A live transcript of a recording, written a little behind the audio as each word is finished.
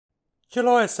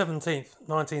July 17th,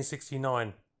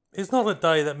 1969 is not a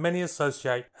day that many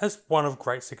associate as one of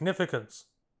great significance.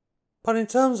 But in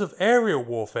terms of aerial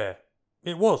warfare,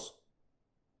 it was.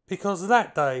 Because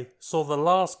that day saw the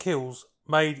last kills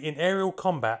made in aerial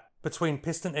combat between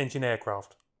piston engine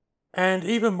aircraft. And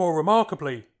even more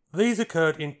remarkably, these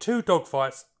occurred in two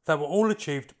dogfights that were all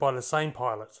achieved by the same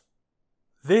pilot.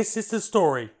 This is the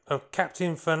story of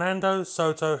Captain Fernando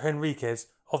Soto Henriquez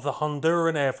of the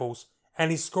Honduran Air Force and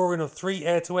his scoring of 3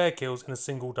 air-to-air kills in a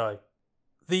single day.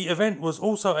 The event was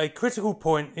also a critical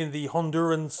point in the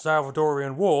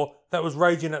Honduran-Salvadorian War that was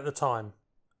raging at the time.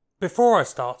 Before I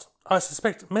start, I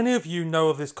suspect many of you know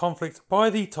of this conflict by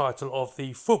the title of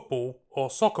the Football or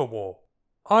Soccer War.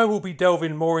 I will be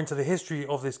delving more into the history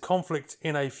of this conflict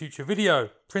in a future video,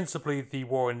 principally the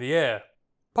War in the Air.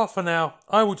 But for now,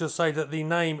 I will just say that the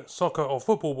name Soccer or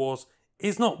Football Wars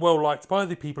is not well liked by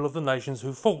the people of the nations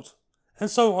who fought, and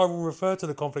so I will refer to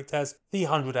the conflict as the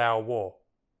 100-Hour War.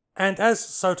 And as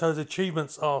Soto's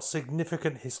achievements are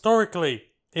significant historically,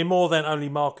 in more than only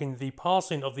marking the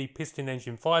passing of the piston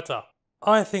engine fighter,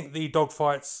 I think the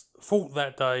dogfights fought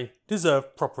that day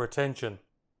deserve proper attention.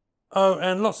 Oh,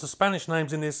 and lots of Spanish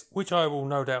names in this, which I will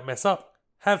no doubt mess up.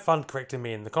 Have fun correcting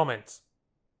me in the comments.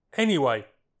 Anyway,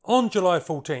 on July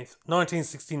 14th,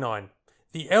 1969,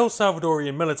 the El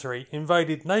Salvadorian military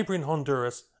invaded neighbouring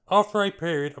Honduras after a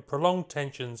period of prolonged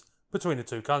tensions between the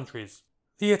two countries.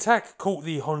 The attack caught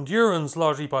the Hondurans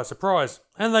largely by surprise,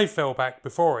 and they fell back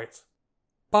before it.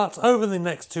 But over the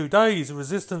next 2 days,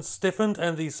 resistance stiffened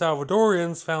and the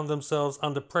Salvadorians found themselves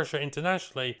under pressure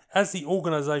internationally as the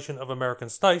Organization of American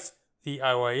States, the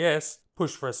OAS,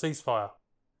 pushed for a ceasefire.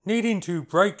 Needing to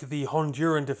break the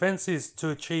Honduran defences to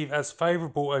achieve as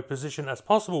favourable a position as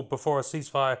possible before a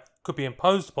ceasefire could be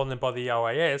imposed upon them by the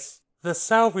OAS, the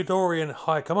Salvadorian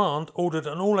High Command ordered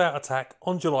an all-out attack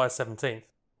on July 17th.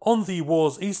 On the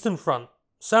war's eastern front,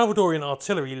 Salvadorian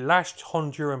artillery lashed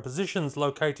Honduran positions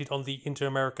located on the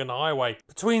Inter-American Highway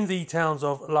between the towns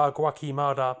of La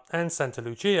Guaquimada and Santa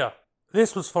Lucia.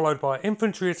 This was followed by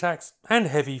infantry attacks and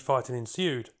heavy fighting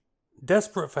ensued.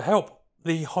 Desperate for help,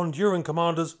 the Honduran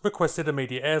commanders requested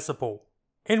immediate air support.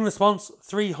 In response,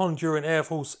 3 Honduran Air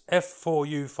Force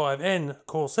F4U-5N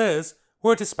Corsairs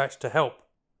were dispatched to help.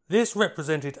 This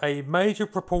represented a major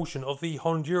proportion of the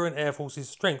Honduran Air Force's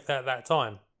strength at that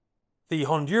time. The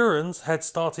Hondurans had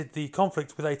started the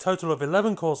conflict with a total of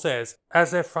 11 Corsairs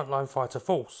as their frontline fighter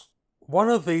force. One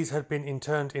of these had been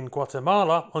interned in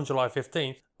Guatemala on July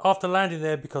 15th after landing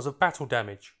there because of battle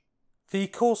damage. The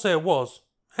Corsair was,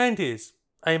 and is,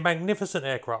 a magnificent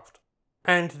aircraft,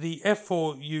 and the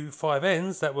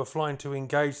F4U-5Ns that were flying to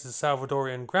engage the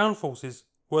Salvadorian ground forces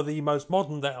were the most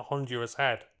modern that Honduras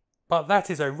had. But that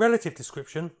is a relative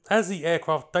description, as the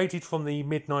aircraft dated from the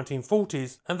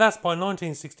mid-1940s, and thus by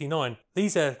 1969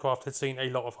 these aircraft had seen a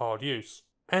lot of hard use.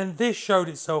 And this showed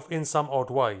itself in some odd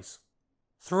ways.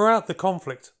 Throughout the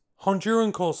conflict,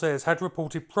 Honduran Corsairs had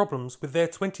reported problems with their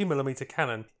 20mm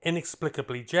cannon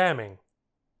inexplicably jamming.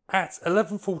 At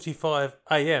 11:45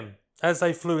 AM, as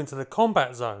they flew into the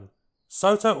combat zone,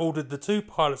 Soto ordered the 2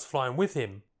 pilots flying with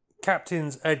him,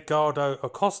 Captains Edgardo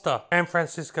Acosta and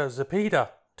Francisco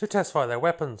Zepeda, to test fire their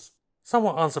weapons.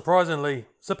 Somewhat unsurprisingly,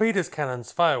 Zepeda's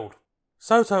cannons failed.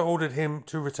 Soto ordered him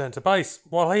to return to base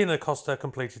while he and Acosta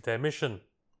completed their mission.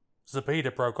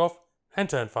 Zepeda broke off and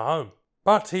turned for home,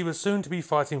 but he was soon to be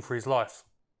fighting for his life.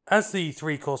 As the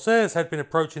 3 Corsairs had been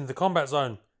approaching the combat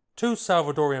zone, 2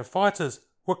 Salvadorian fighters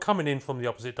were coming in from the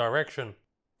opposite direction.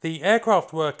 The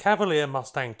aircraft were Cavalier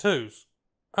Mustang IIs.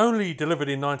 Only delivered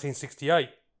in 1968,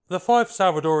 the 5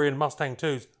 Salvadorian Mustang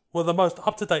IIs were the most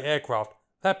up-to-date aircraft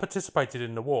that participated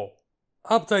in the war.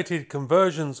 Updated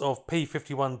conversions of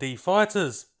P-51D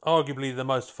fighters, arguably the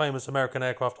most famous American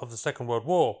aircraft of the Second World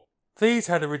War. These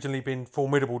had originally been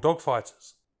formidable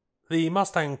dogfighters. The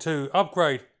Mustang II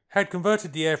upgrade had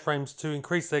converted the airframes to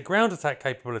increase their ground attack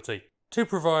capability, to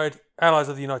provide allies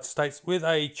of the United States with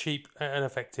a cheap and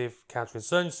effective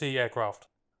counterinsurgency aircraft.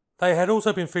 They had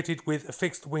also been fitted with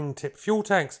fixed wingtip fuel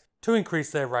tanks to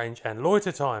increase their range and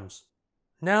loiter times.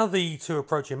 Now the 2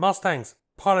 approaching Mustangs,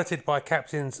 piloted by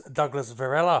Captains Douglas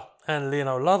Varela and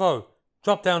Leonel Lovo,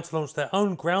 dropped down to launch their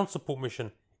own ground support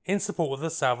mission in support of the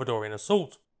Salvadorian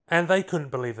assault, and they couldn't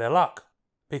believe their luck,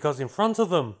 because in front of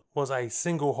them was a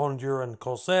single Honduran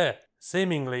Corsair,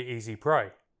 seemingly easy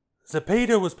prey.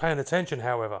 Zepeda was paying attention,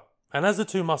 however, and as the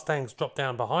 2 Mustangs dropped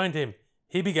down behind him,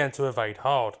 he began to evade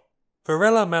hard.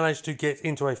 Varela managed to get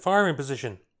into a firing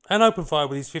position and open fire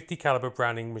with his 50 caliber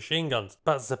Browning machine guns,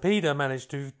 but Zepeda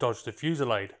managed to dodge the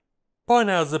fusillade. By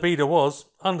now Zepeda was,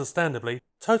 understandably,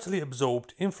 totally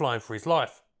absorbed in flying for his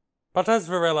life. But as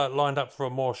Varela lined up for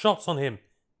more shots on him,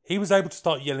 he was able to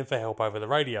start yelling for help over the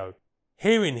radio.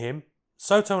 Hearing him,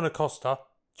 Soto and Acosta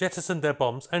jettisoned their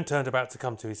bombs and turned about to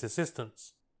come to his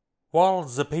assistance. While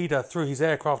Zepeda threw his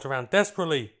aircraft around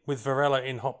desperately with Varela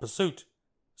in hot pursuit,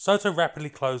 Soto rapidly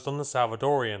closed on the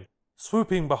Salvadorian.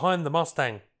 Swooping behind the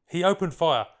Mustang, he opened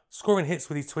fire, scoring hits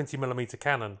with his 20mm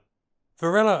cannon.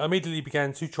 Varela immediately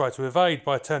began to try to evade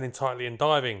by turning tightly and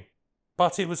diving,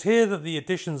 but it was here that the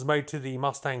additions made to the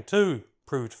Mustang II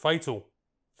proved fatal.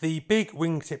 The big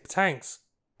wingtip tanks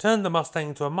turned the Mustang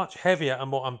into a much heavier and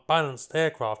more unbalanced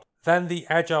aircraft than the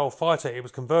agile fighter it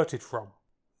was converted from.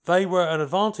 They were an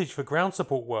advantage for ground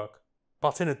support work,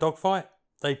 but in a dogfight,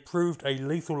 they proved a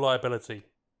lethal liability.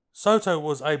 Soto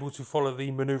was able to follow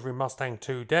the manoeuvring Mustang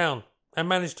II down and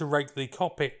managed to rake the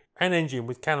cockpit and engine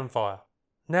with cannon fire.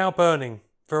 Now burning,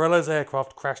 Varela's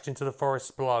aircraft crashed into the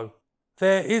forests below.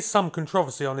 There is some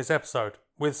controversy on this episode,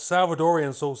 with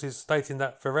Salvadorian sources stating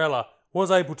that Varela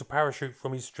was able to parachute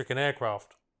from his stricken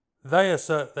aircraft. They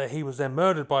assert that he was then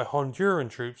murdered by Honduran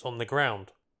troops on the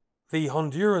ground. The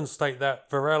Hondurans state that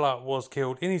Varela was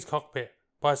killed in his cockpit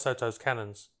by Soto's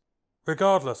cannons.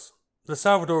 Regardless, the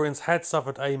Salvadorians had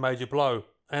suffered a major blow,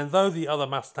 and though the other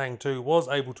Mustang II was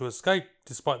able to escape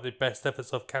despite the best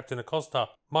efforts of Captain Acosta,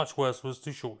 much worse was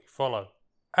to shortly follow.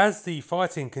 As the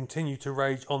fighting continued to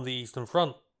rage on the Eastern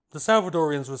Front, the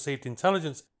Salvadorians received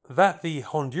intelligence that the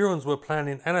Hondurans were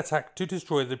planning an attack to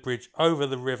destroy the bridge over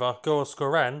the river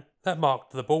Corsair that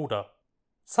marked the border.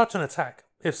 Such an attack,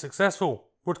 if successful,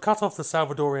 would cut off the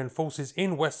Salvadorian forces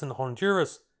in western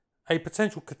Honduras, a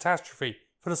potential catastrophe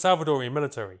for the Salvadorian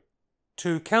military.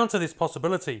 To counter this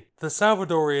possibility, the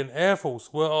Salvadorian Air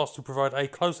Force were asked to provide a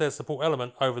close air support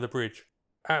element over the bridge.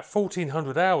 At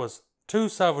 1400 hours, 2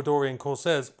 Salvadorian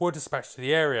Corsairs were dispatched to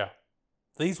the area.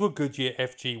 These were Goodyear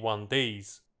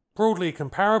FG-1Ds. Broadly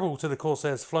comparable to the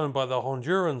Corsairs flown by the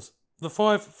Hondurans, the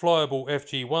 5 flyable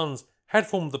FG-1s had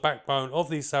formed the backbone of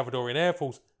the Salvadorian Air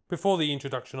Force before the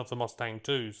introduction of the Mustang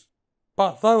IIs.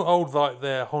 But though old like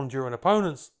their Honduran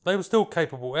opponents, they were still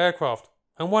capable aircraft,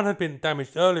 and one had been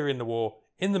damaged earlier in the war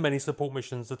in the many support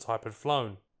missions the type had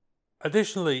flown.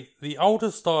 Additionally, the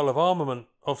older style of armament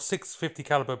of 650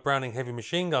 caliber Browning heavy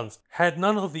machine guns had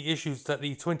none of the issues that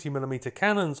the 20mm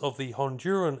cannons of the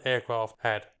Honduran aircraft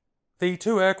had. The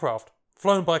 2 aircraft,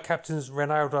 flown by Captains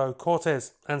Reynaldo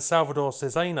Cortez and Salvador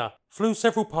Cesena, flew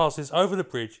several passes over the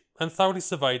bridge and thoroughly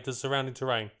surveyed the surrounding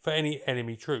terrain for any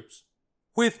enemy troops.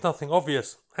 With nothing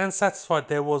obvious, and satisfied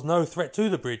there was no threat to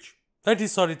the bridge, they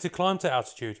decided to climb to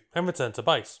altitude and return to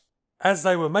base. As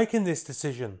they were making this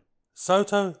decision,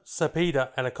 Soto,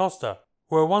 Zepeda and Acosta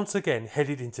were once again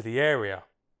headed into the area.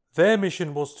 Their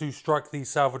mission was to strike the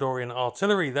Salvadorian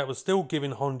artillery that was still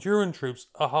giving Honduran troops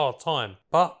a hard time,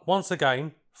 but once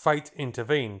again, fate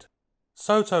intervened.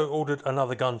 Soto ordered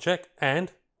another gun check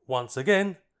and, once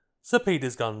again,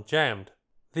 Zepeda's gun jammed.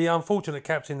 The unfortunate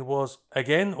captain was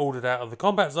again ordered out of the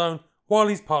combat zone while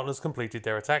his partners completed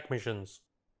their attack missions.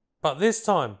 But this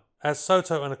time, as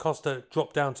Soto and Acosta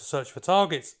dropped down to search for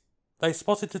targets, they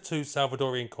spotted the 2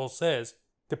 Salvadorian Corsairs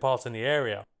departing the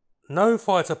area. No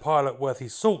fighter pilot worth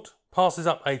his salt passes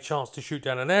up a chance to shoot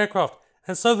down an aircraft,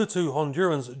 and so the 2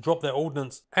 Hondurans dropped their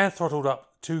ordnance and throttled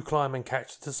up to climb and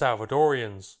catch the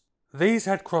Salvadorians. These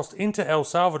had crossed into El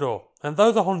Salvador, and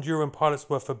though the Honduran pilots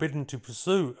were forbidden to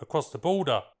pursue across the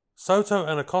border, Soto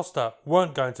and Acosta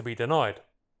weren't going to be denied.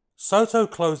 Soto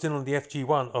closed in on the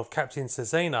FG-1 of Captain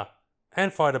Cesena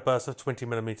and fired a burst of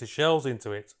 20mm shells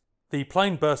into it. The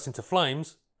plane burst into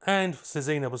flames, and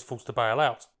Cesena was forced to bail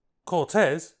out.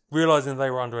 Cortez, realising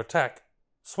they were under attack,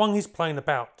 swung his plane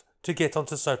about to get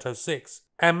onto Soto's 6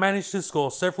 and managed to score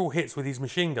several hits with his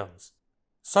machine guns.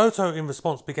 Soto in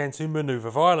response began to manoeuvre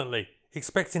violently,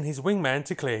 expecting his wingman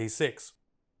to clear his 6.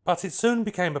 But it soon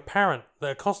became apparent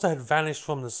that Acosta had vanished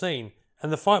from the scene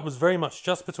and the fight was very much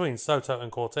just between Soto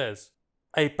and Cortez.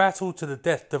 A battle to the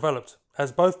death developed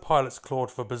as both pilots clawed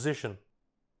for position,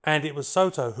 and it was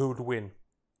Soto who would win.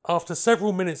 After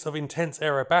several minutes of intense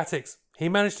aerobatics, he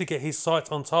managed to get his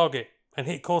sight on target and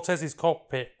hit Cortez's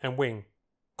cockpit and wing.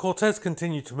 Cortez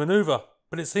continued to manoeuvre,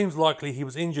 but it seems likely he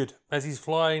was injured as his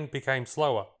flying became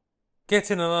slower.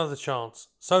 Getting another chance,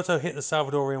 Soto hit the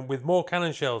Salvadorian with more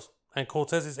cannon shells and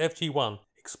Cortez's FG-1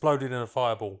 exploded in a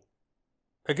fireball.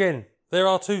 Again, there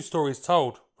are 2 stories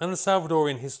told, and the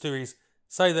Salvadorian histories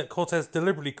say that Cortez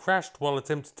deliberately crashed while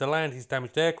attempting to land his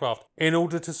damaged aircraft in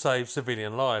order to save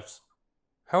civilian lives.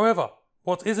 However,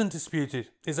 what isn't disputed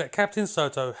is that Captain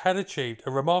Soto had achieved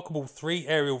a remarkable 3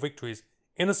 aerial victories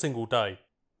in a single day.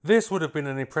 This would have been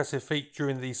an impressive feat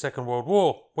during the Second World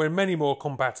War, when many more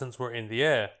combatants were in the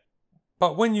air.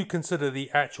 but when you consider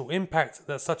the actual impact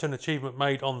that such an achievement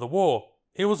made on the war,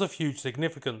 it was of huge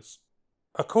significance.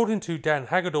 According to Dan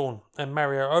Hagedorn and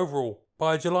Mario Overall,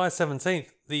 by July 17th,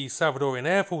 the Salvadorian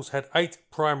Air Force had 8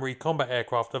 primary combat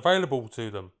aircraft available to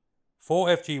them, 4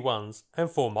 FG-1s and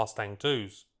 4 Mustang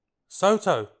 2s.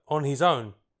 Soto, on his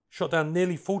own, shot down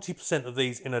nearly 40% of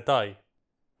these in a day,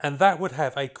 and that would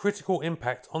have a critical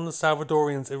impact on the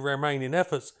Salvadorians' remaining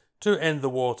efforts to end the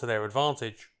war to their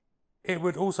advantage. It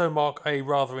would also mark a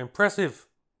rather impressive,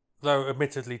 though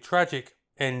admittedly tragic,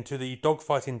 end to the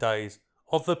dogfighting days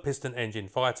of the piston engine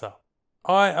fighter.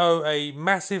 I owe a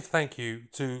massive thank you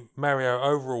to Mario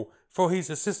Overall for his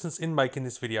assistance in making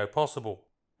this video possible.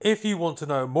 If you want to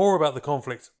know more about the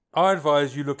conflict, I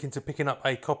advise you look into picking up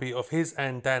a copy of his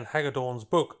and Dan Hagedorn's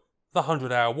book, The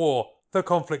 100-Hour War, the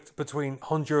conflict between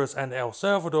Honduras and El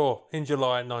Salvador in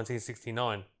July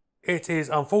 1969. It is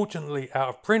unfortunately out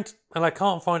of print and I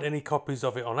can't find any copies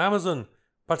of it on Amazon,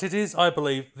 but it is, I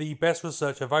believe, the best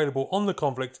research available on the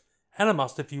conflict and a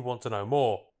must if you want to know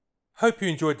more. Hope you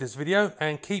enjoyed this video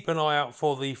and keep an eye out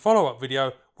for the follow-up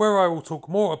video where I will talk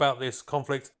more about this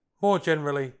conflict more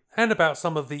generally and about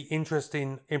some of the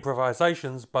interesting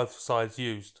improvisations both sides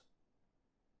used.